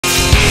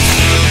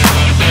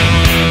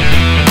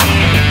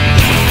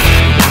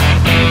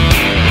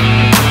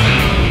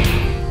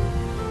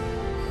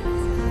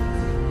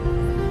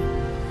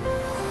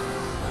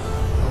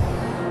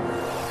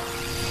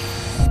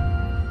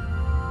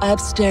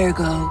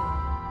Abstergo.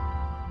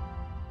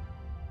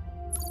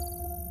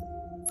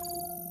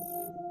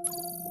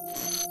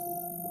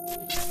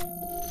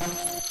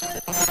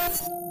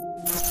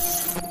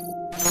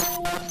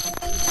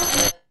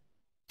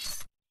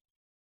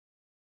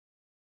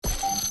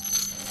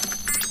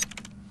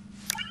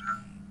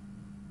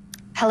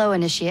 Hello,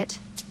 Initiate.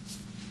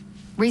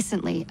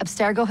 Recently,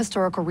 Abstergo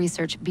Historical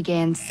Research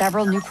began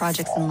several new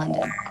projects in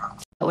London.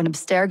 But when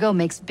Abstergo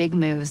makes big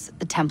moves,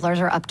 the Templars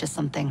are up to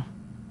something.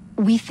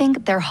 We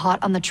think they're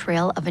hot on the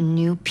trail of a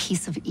new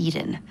piece of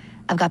Eden.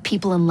 I've got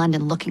people in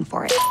London looking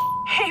for it.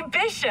 Hey,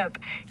 Bishop!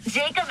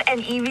 Jacob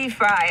and Evie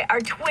Fry are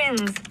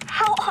twins.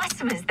 How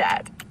awesome is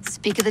that?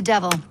 Speak of the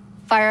devil.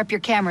 Fire up your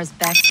cameras,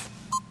 Bex.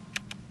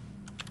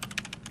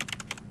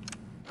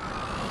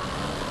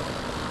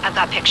 I've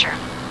got picture.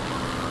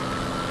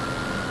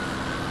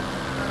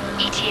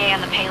 ETA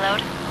on the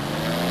payload?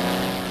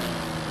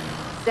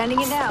 Sending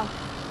it now.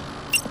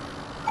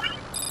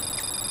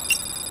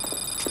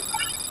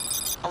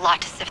 A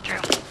lot to sift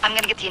through. I'm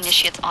gonna get the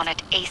Initiates on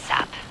it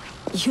ASAP.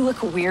 You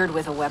look weird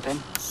with a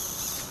weapon.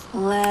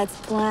 Let's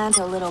plant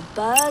a little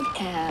bug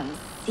and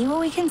see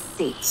what we can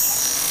see.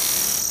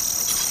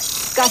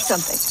 Got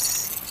something.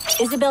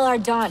 Isabel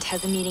Ardant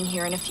has a meeting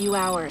here in a few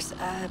hours.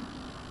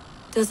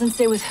 Doesn't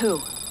say with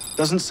who.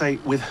 Doesn't say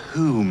with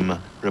whom,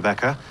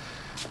 Rebecca.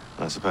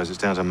 I suppose it's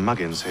down to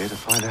Muggins here to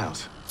find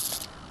out.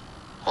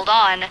 Hold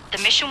on. The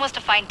mission was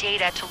to find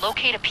data to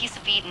locate a piece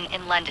of Eden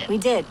in London. We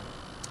did.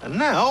 And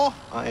now,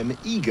 I am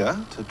eager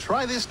to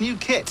try this new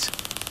kit.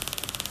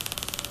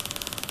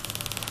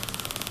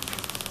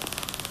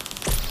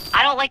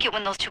 I don't like it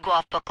when those two go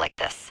off book like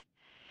this.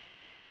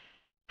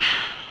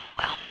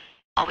 Well,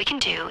 all we can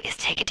do is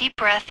take a deep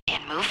breath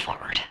and move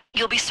forward.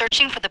 You'll be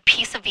searching for the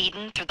piece of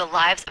Eden through the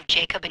lives of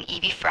Jacob and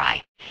Evie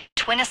Fry,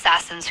 twin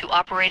assassins who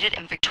operated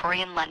in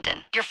Victorian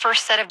London. Your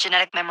first set of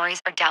genetic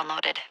memories are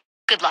downloaded.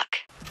 Good luck.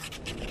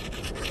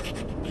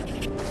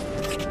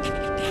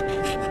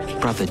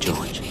 Brother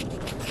George,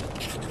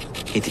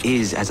 it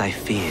is as I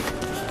feared.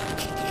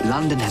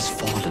 London has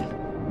fallen.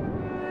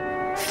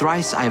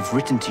 Thrice I have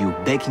written to you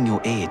begging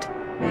your aid.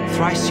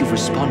 Thrice you've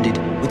responded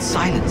with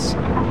silence.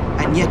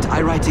 And yet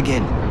I write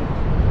again.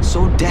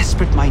 So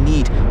desperate my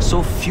need,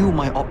 so few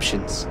my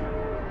options.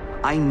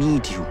 I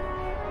need you.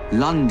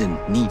 London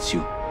needs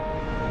you.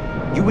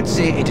 You would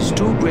say it is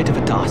too great of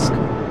a task,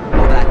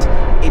 or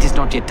that it is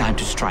not yet time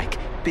to strike.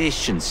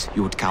 Patience,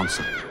 you would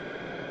counsel.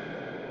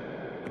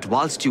 But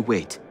whilst you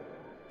wait,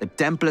 the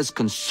Templars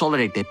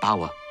consolidate their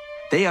power.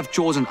 They have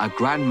chosen a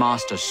Grand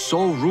Master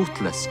so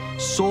ruthless,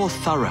 so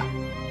thorough,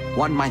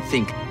 one might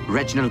think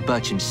Reginald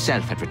Birch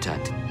himself had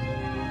returned.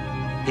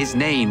 His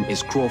name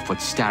is Crawford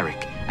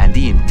Starrick, and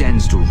he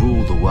intends to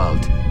rule the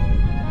world.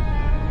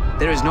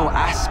 There is no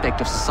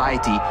aspect of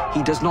society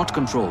he does not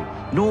control,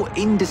 no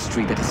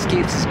industry that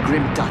escapes his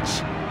grim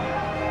touch.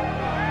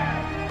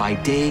 By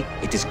day,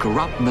 it is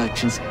corrupt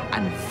merchants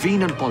and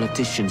venal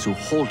politicians who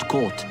hold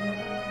court.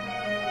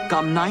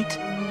 Come night,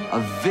 a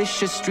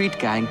vicious street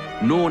gang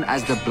known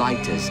as the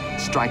Blighters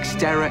strikes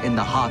terror in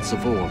the hearts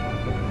of all.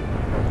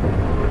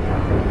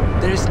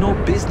 There is no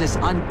business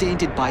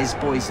untainted by his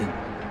poison,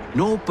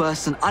 no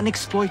person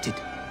unexploited,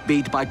 be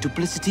it by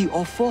duplicity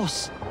or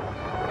force.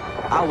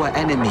 Our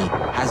enemy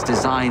has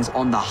designs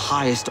on the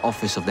highest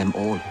office of them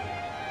all.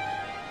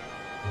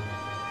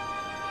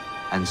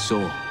 And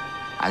so,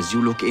 as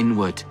you look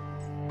inward,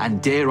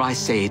 and dare I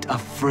say it,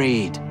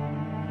 afraid,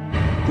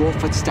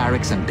 Crawford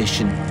Starrick's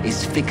ambition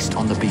is fixed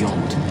on the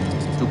beyond,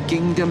 to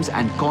kingdoms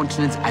and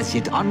continents as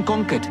yet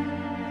unconquered,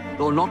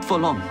 though not for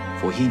long,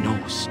 for he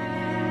knows,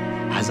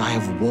 as I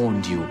have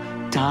warned you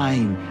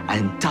time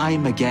and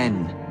time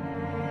again,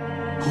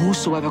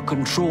 whosoever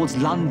controls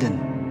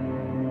London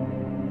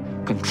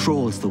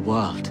controls the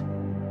world.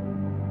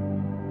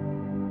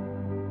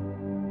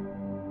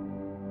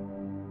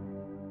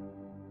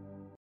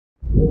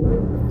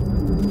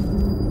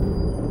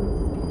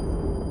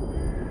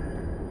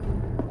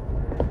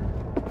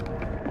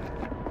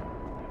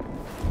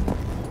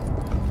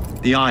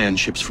 The iron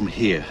ship's from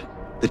here.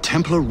 The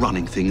Templar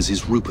running things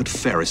is Rupert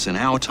Ferris and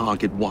our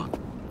Target 1.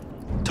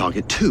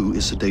 Target 2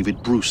 is Sir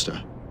David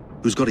Brewster,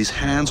 who's got his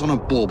hands on a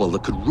bauble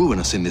that could ruin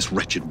us in this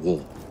wretched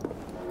war.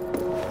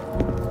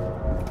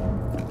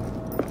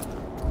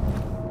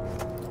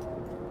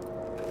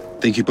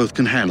 Think you both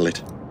can handle it?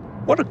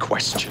 What a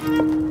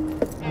question.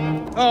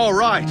 All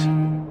right.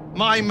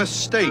 My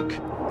mistake.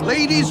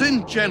 Ladies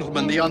and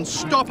gentlemen, the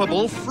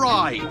unstoppable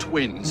Fry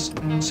twins.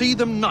 See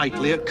them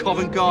nightly at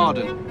Covent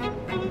Garden.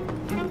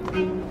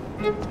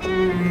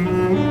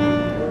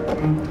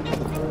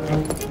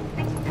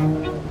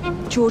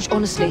 George,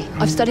 honestly,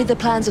 I've studied the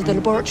plans of the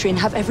laboratory and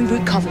have every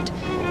route covered.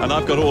 And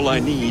I've got all I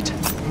need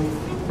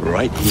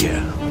right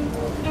here.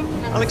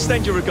 I'll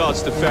extend your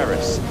regards to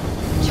Ferris.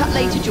 Chat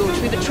later, George.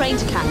 We've a train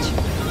to catch.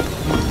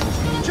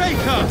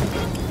 Jacob!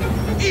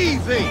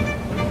 Evie!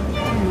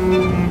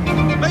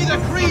 May the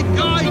creed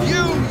guide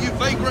you, you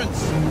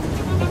vagrants!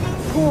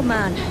 Poor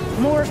man.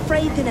 More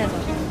afraid than ever.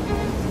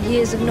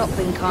 Years have not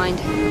been kind.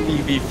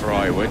 Evie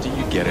Fry, where do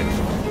you get it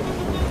from?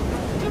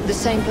 The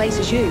same place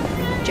as you,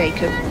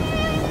 Jacob.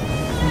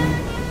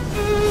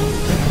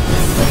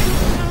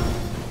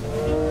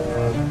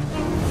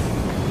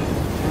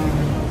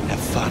 Have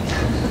fun.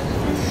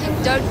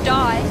 Don't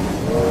die.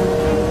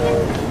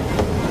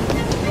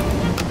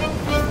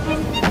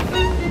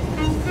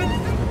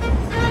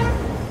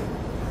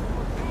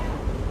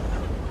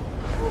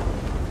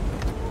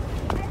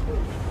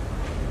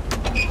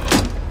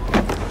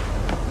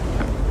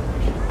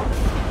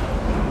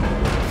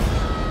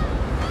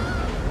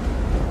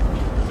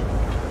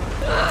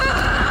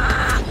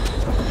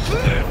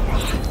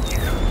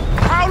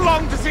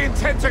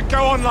 To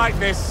go on like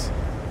this.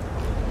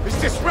 He's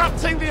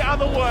disrupting the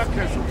other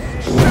workers.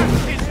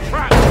 Shut his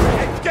trap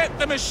and get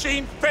the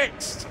machine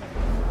fixed.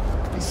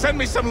 And send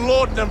me some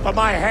laudanum for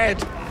my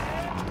head.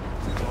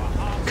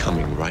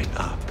 Coming right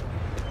up.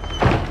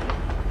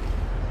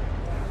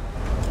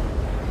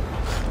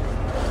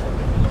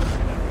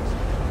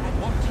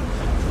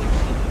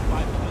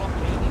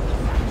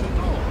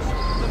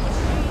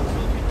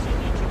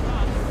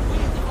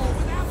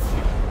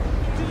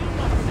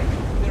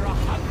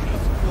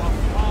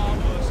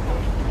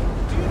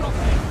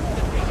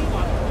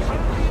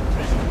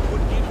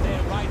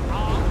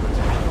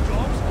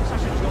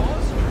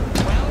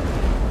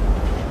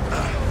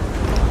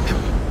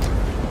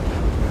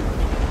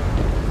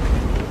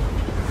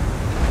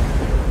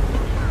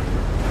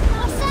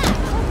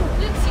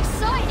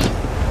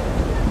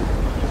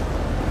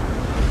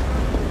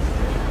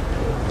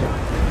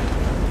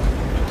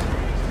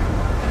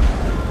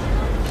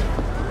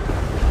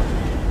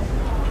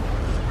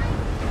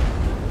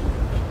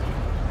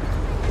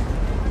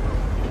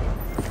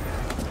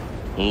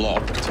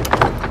 Locked.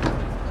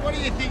 What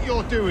do you think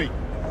you're doing?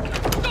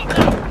 Stop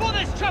now, before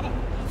there's trouble!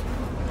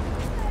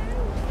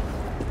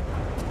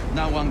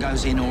 No one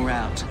goes in or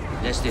out,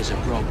 unless there's a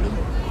problem.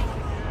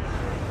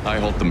 I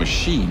hold the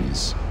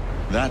machines.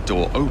 That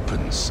door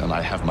opens, and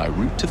I have my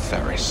route to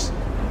Ferris.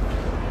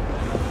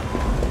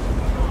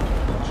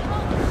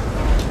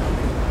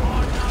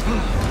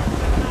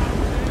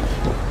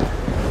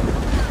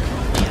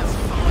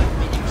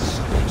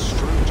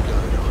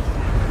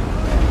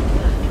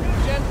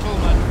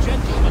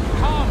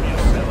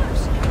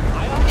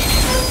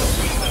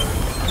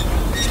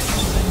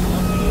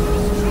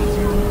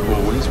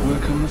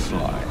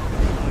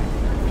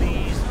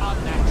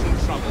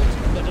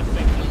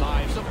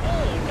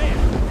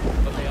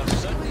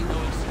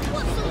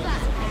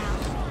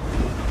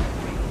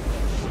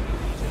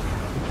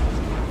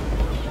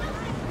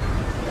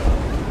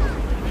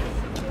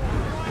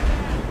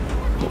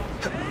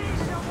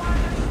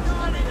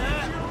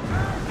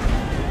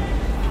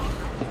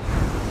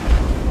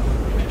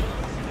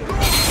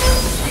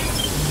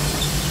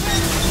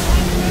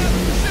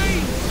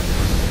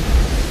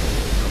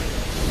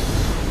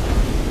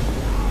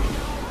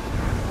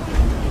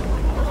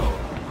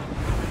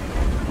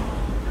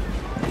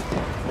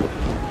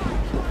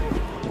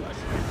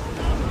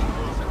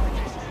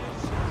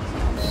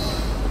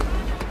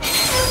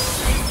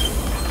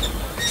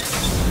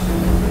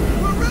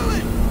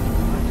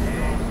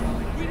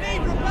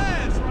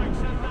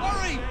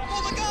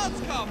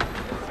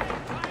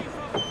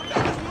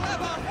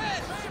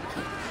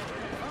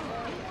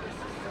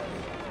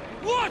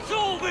 What's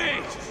all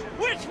this?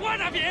 Which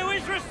one of you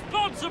is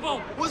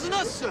responsible? Wasn't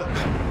us, sir.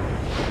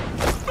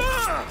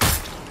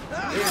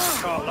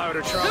 Here's a load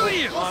of trouble. Who are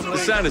you? The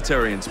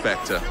sanitary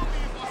inspector.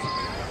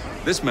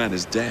 This man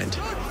is dead.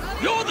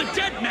 You're the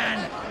dead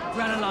man!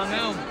 Run along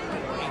home.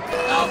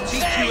 I'll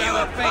teach you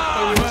how to fake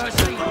the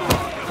mercy.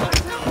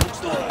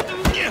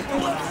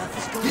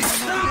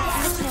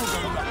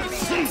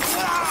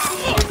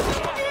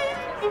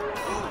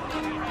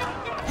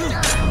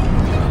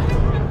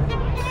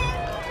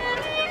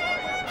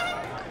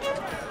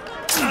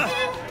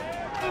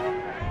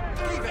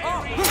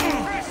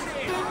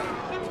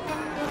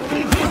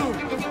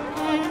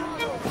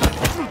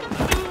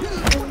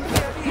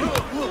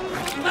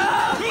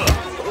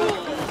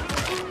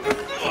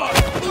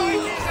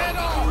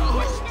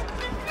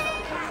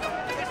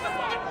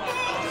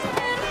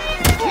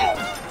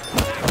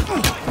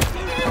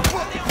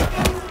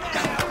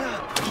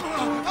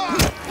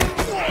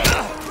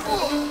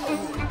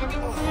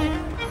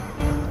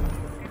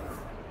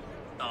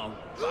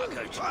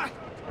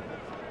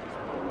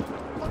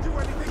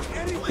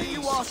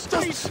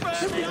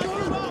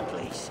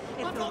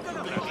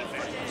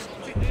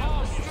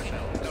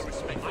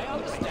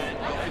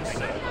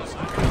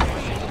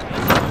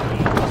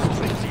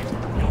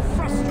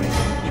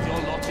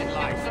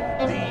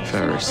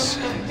 Ferris,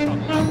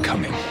 I'm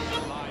coming.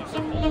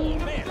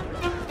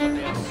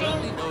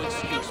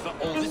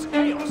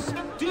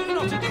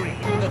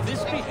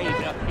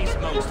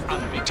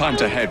 Time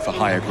to head for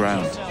higher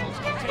ground.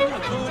 Take a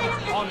good,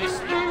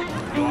 honest look.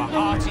 You're a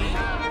hearty,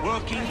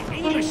 working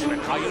Englishman,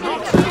 are you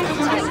not?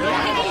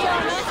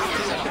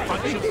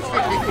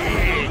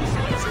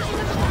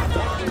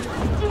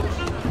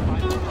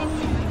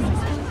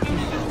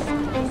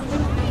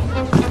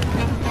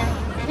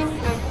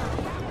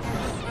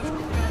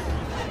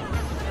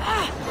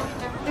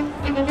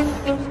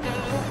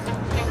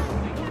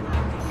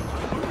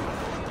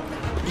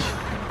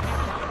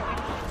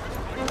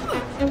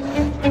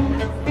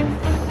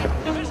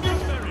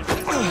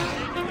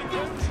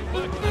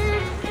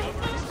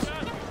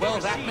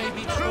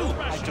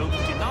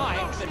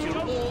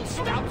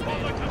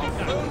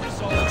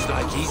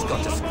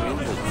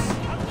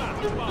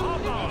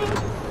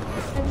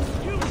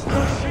 Use the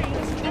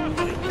machines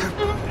carefully.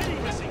 Any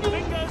missing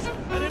fingers,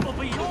 and it will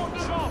be your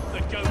job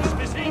that goes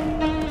missing.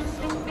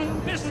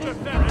 Mr.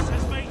 Ferris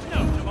has made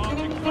note of our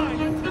decline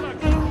in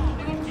production.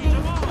 He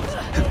demands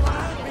more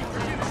land be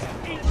produced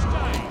each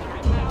day.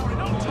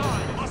 No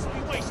time must be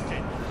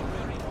wasted.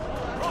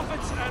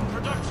 Profits and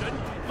production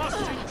must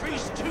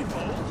increase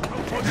twofold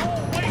for your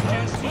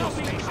wages,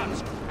 stations,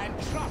 and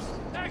trust.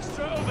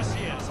 Extra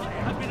overseers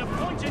have been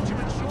appointed to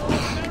ensure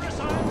Ferris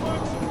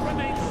Ironworks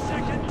remains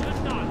second to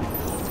none.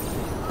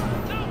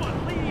 No one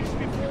leaves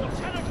before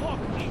 10 o'clock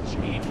each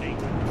evening.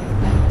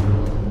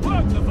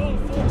 Work the full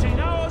 14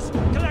 hours,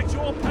 collect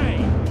your pay.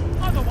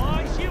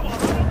 Otherwise, you are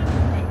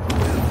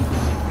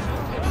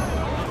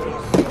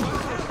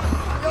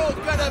You're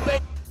gonna be...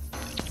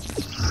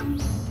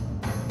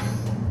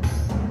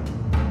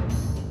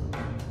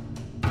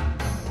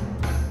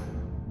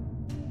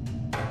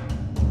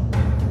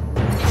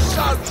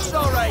 So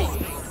sorry!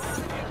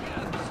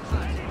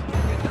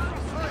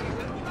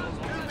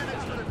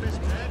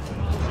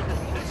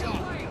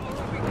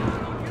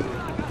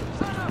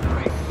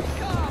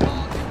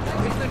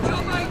 If the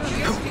job ain't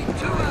finished in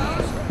 2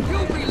 hours,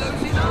 you'll be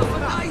losing half a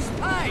day's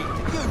pay.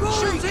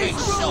 Rules is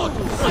rules.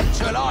 Wait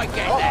till I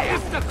get there.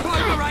 If the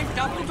quota ain't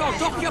doubled, I'll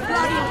dock your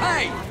bloody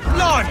pay.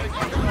 Blimey!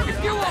 If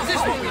you want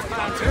this one, Miss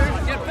Pattern,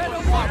 you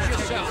better watch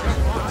yourself.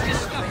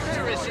 Mr.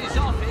 Ferris's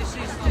office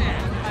is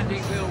there, and he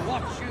will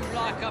watch you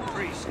like a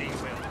priest, he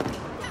will.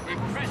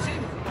 Impress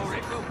him, or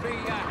it will be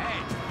your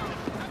head.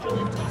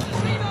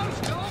 See those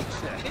dogs?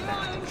 The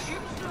iron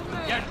ships from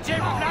there. You dim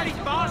bloody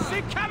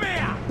bastard, come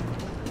here!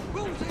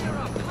 Rules here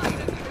are plain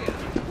and clear.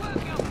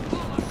 Work your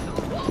bollocks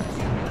on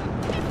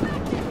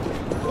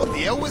What the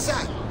hell was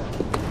that?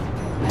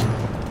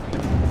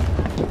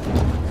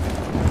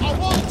 I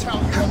won't tell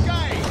you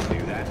again! Do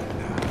that?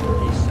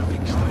 There's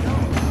something going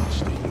on.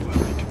 Steve, you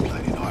won't be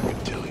complaining, I can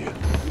tell you.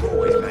 You've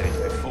always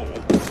managed before.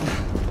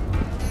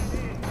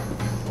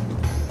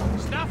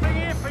 There's nothing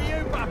here for you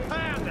but a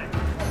pounding.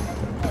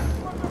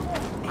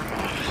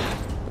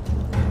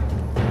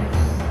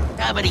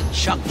 How many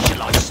chunks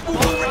shall I swallow?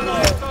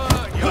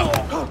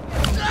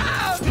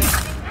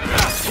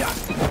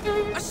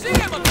 I see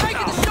him, I'm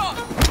taking the shot!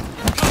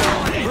 Come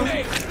on, hit me!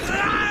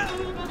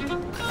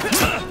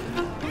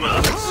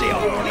 Let's see how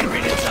long it is.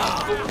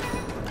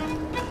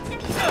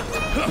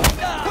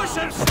 Push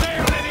him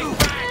steel in his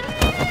back!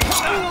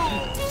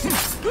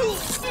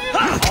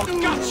 I'll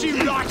gut you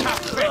like a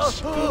fish!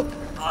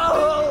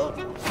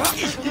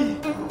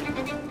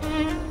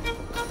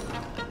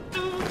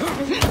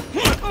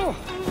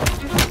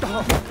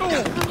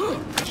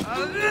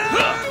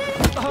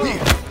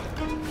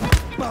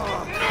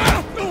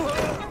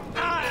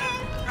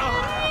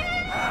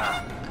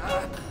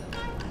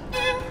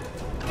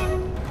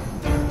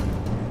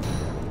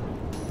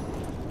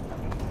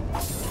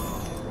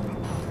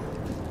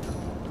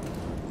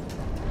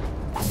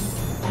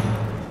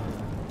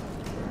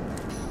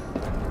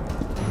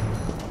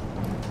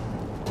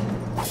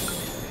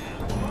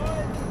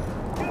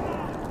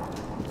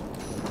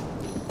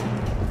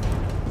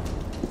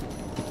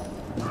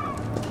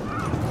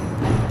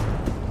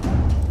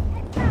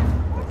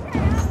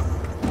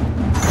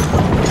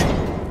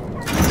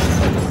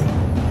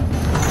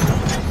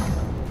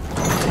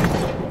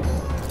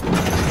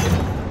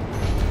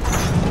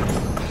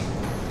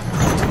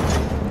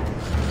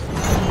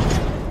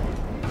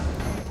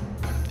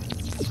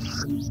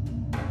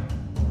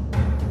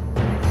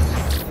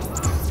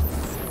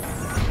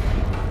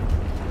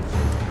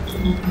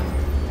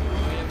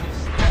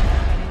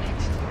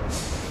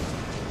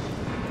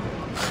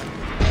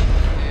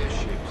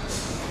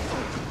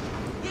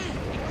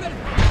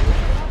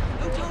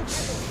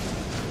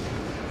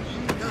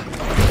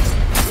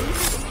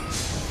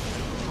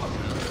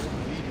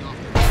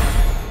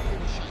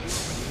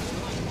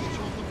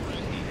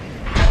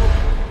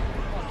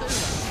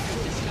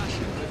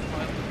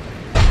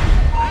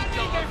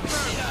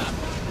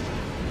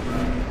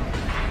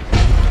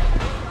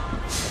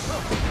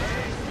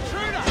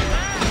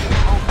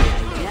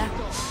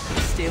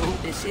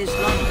 This is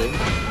London.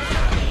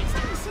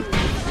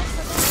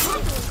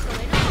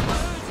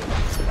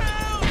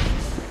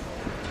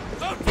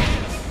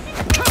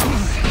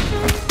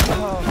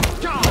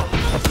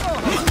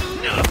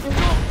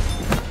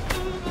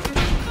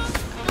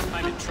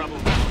 I'm in trouble.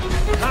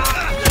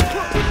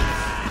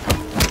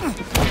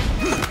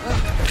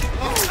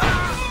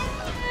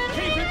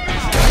 Keep it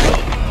busy!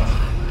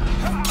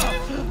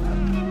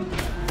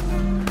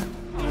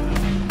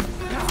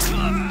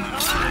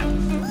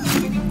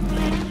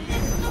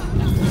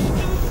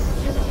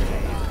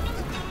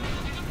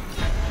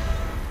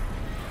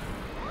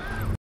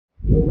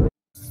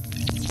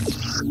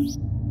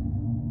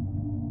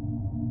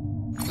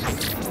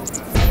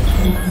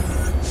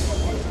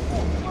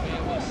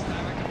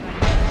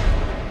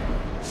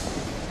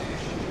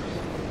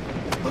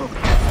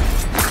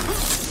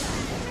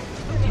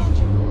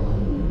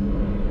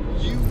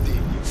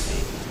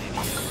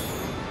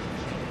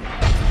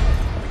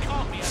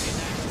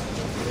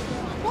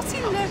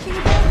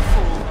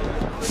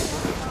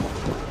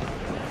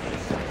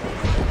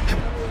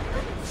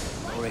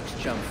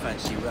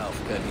 fancy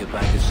Ralph gave you a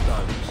bag of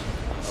stones.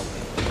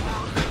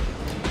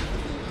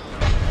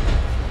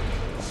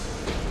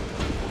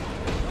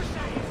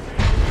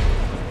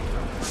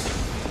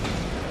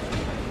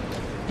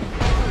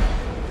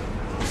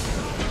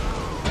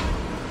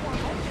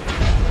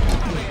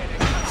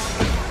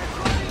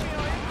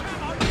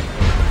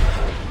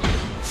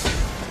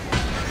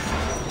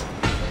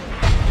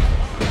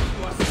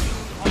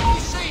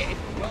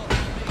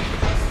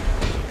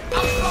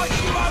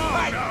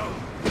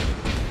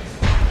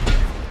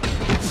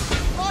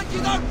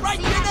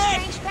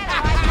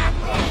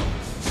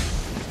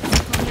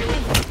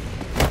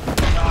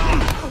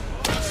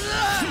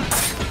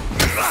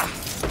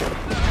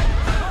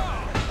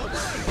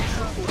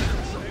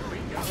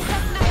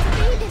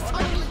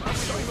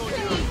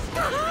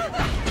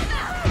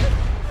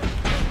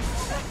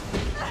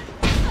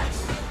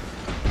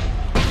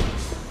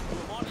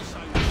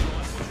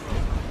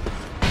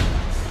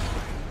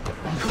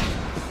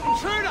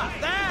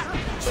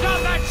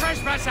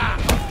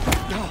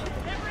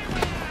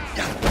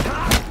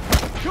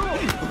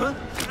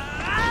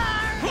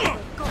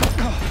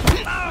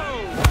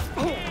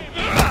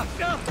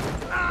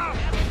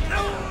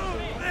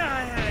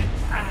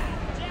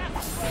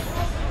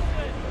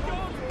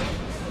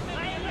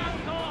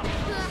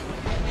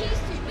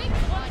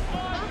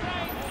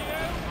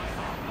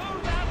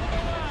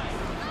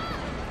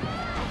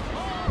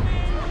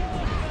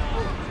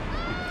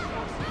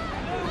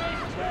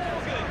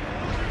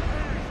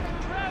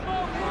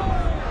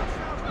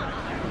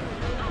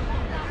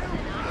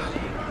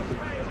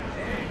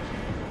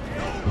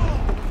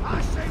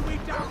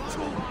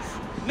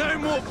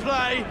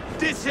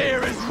 This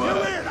here is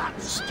work.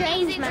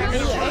 Strange man.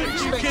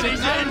 You get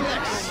his end.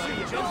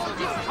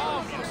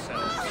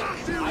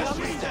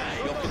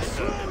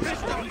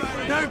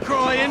 No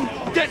crying.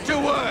 Get to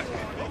work.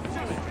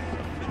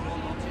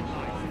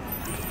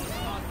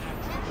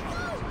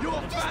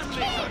 Your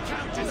families are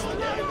counting on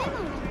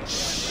you.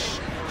 Shh.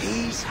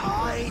 He's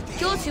hiding.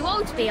 You're too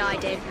old to be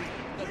hiding.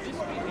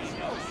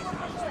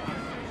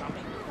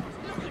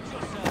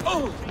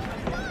 Oh!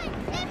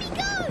 Let me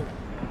go!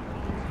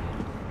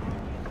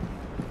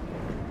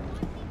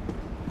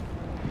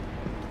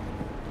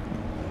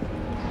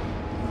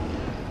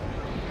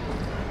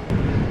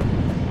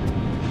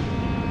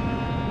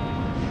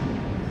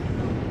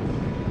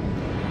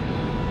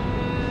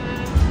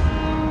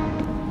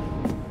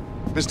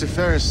 Mr.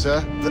 Ferris, sir,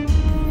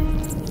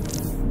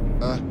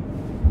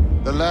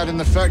 the lad in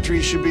the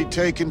factory should be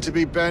taken to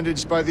be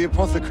bandaged by the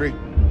apothecary.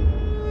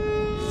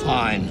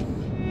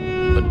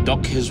 Fine, but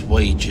dock his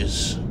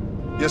wages.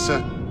 Yes,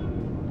 sir.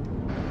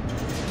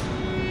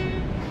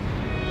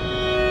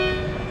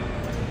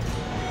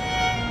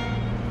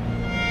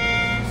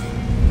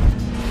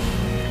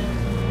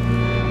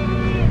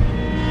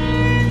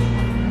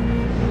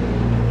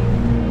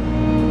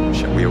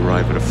 Shall we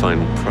arrive at a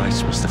final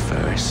price, Mr.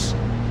 Ferris?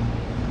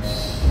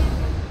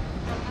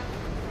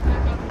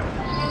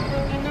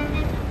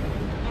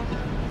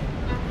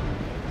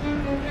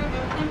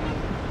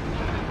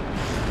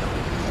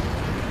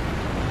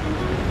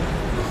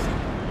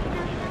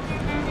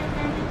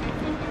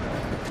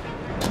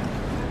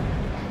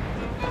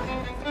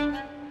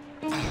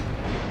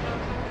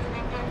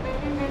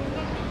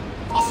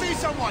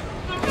 Someone!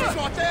 He's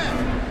right there!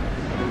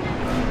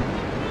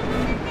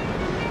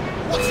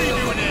 What's he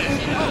doing here?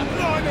 Oh,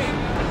 blimey!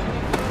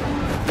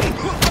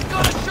 I've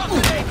got a shot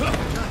at him!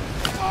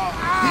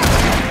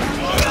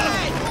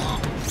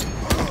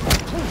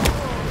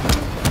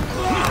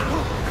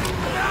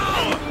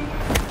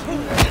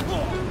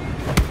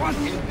 What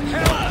in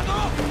hell?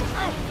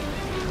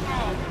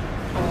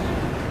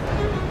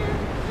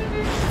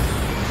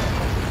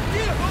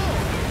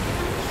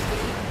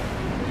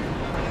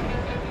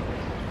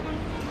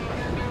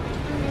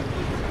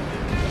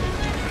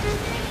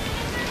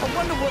 I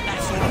wonder what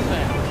that's all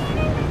about.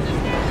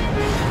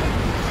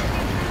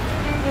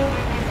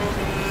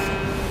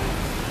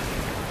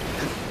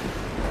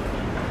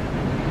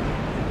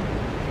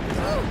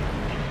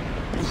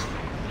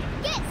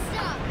 Get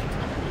some!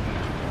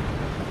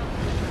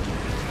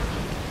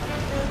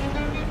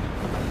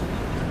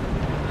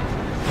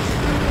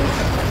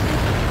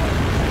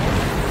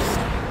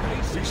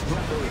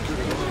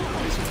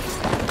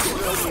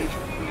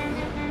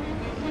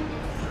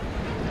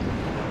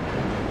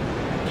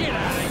 Get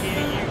out of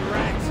here, you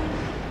rat!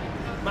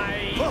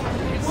 Mate,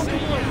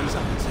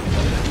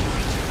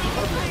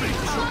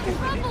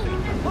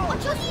 What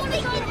do you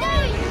think you're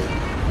doing?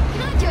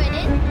 Can I join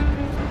in?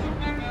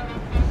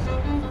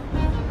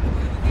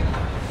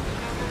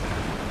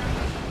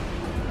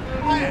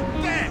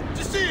 There!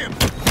 To see him!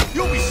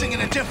 You'll be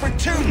singing a different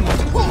tune!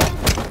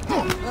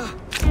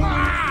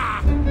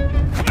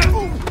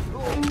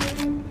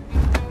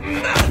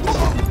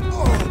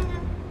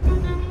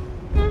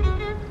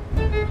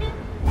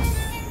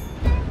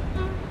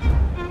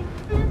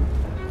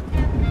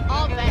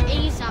 I'll bet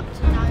he's up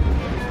to no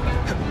good.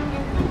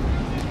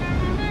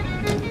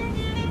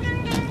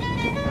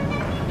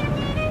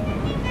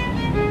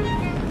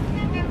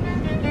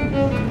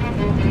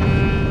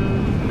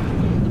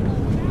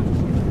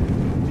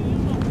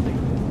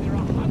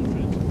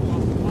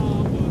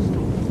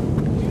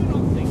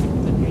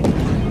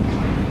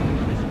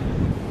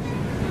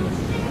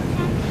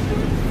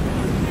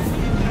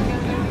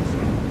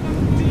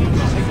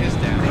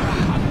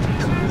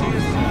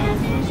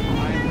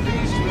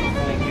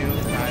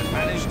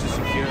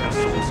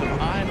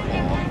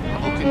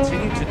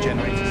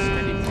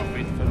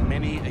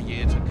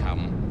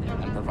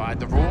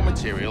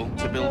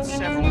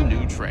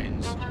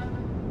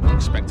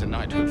 expect a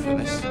knighthood for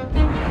this.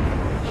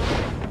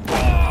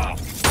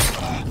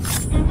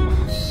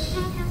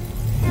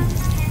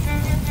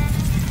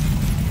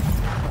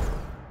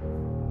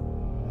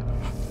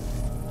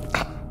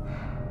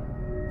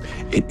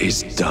 It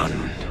is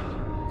done.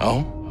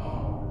 Oh?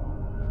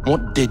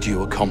 What did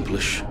you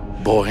accomplish,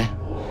 boy?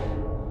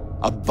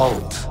 A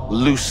bolt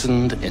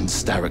loosened in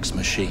Starrick's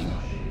machine.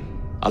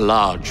 A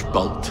large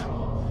bolt,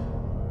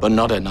 but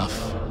not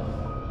enough.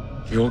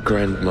 Your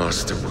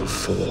Grandmaster will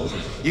fall.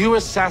 You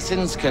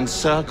assassins can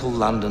circle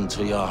London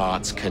to your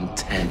heart's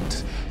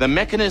content. The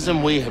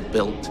mechanism we have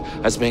built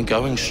has been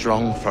going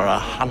strong for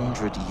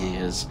 100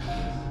 years,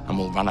 and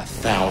will run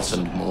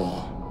 1,000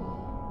 more.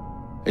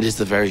 It is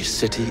the very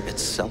city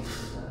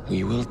itself.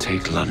 We will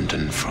take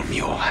London from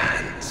your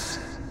hands.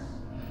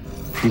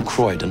 From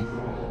Croydon?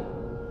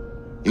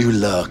 You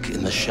lurk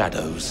in the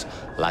shadows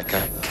like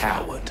a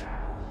coward.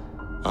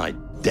 I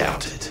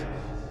doubt it.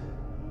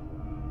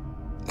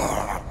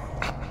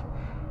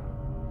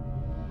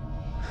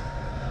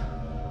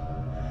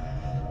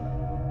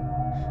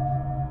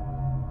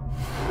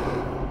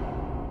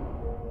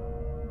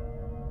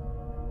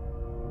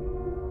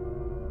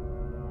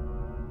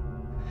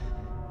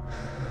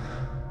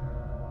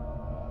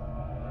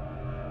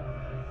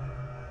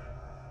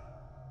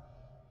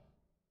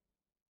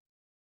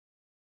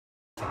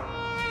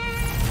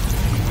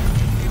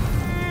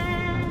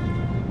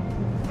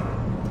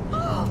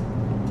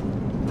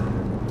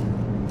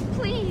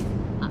 Please,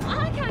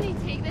 I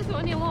can't take this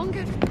any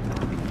longer.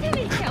 Can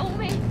you kill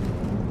me?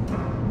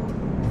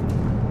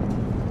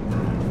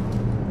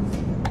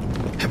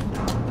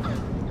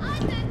 I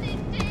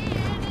didn't do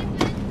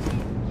anything.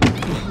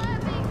 Just let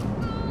me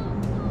go.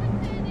 Why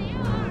did he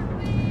hurt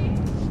me?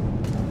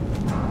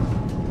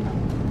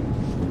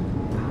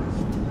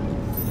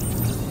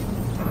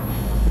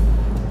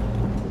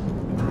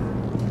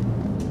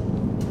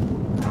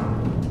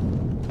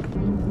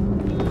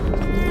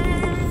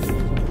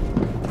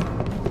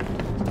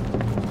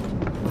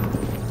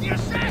 The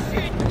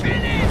assassin!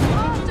 Kill him!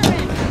 After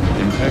him!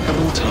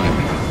 Impeccable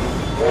timing.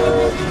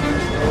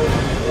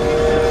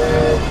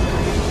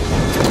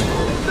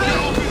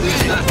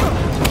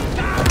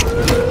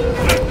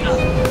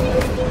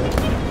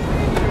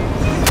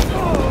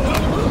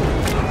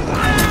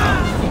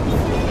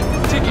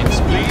 Tickets,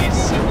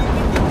 please.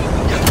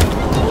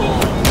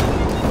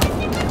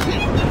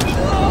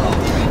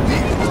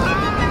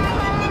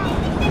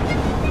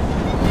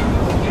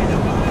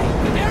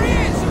 There he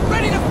is!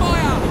 Ready to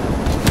fire!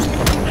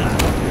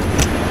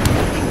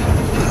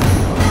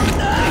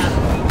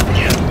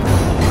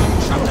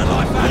 Shut the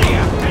life out of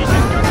you! He's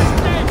as good as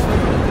dead!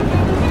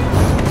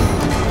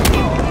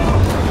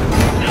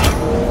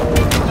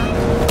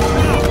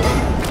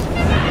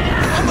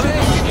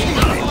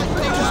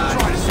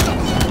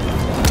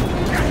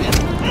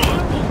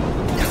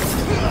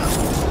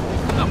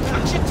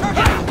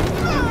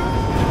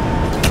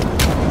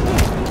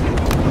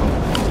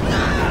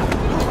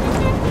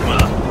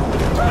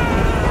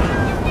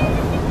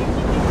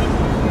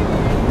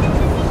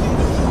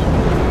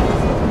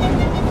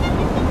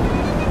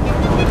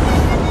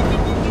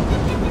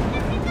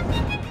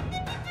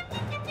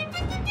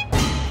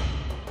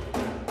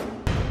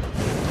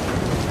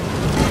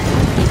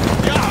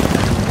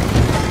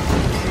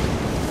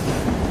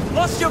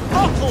 Lost your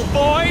bottle,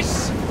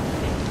 boys!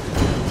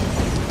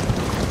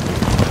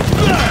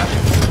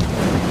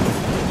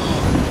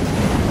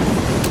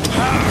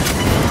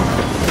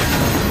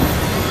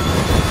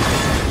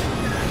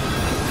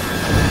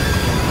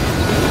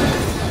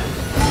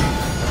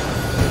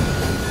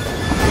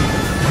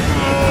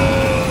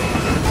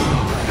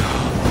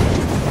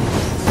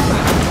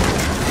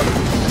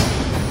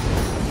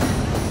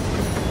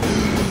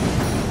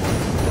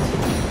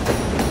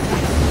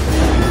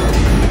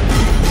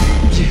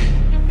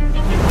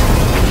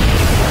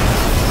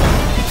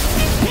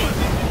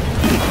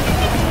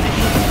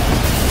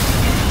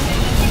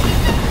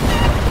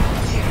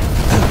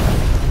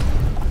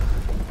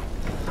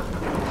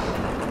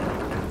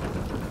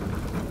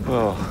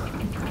 Oh,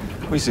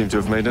 we seem to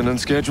have made an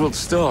unscheduled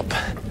stop.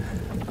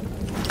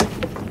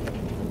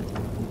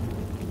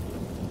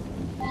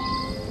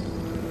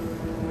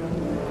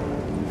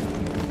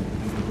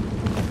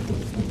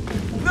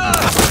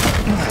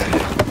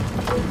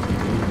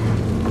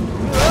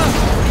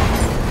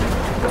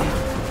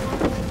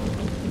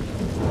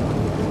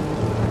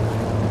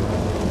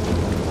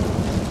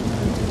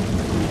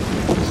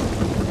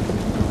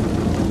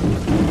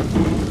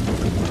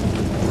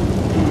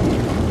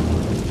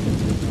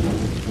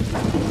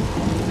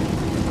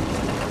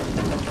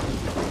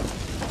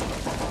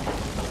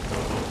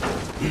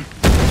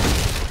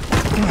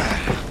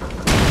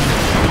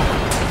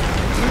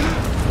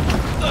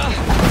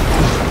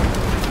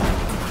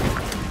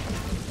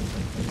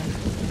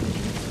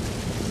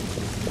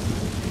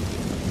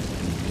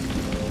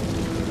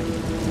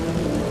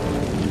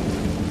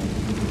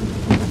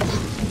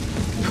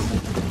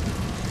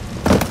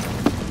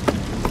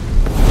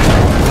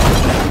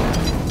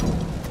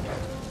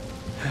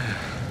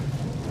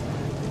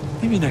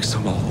 Maybe next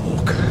time I'll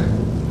walk.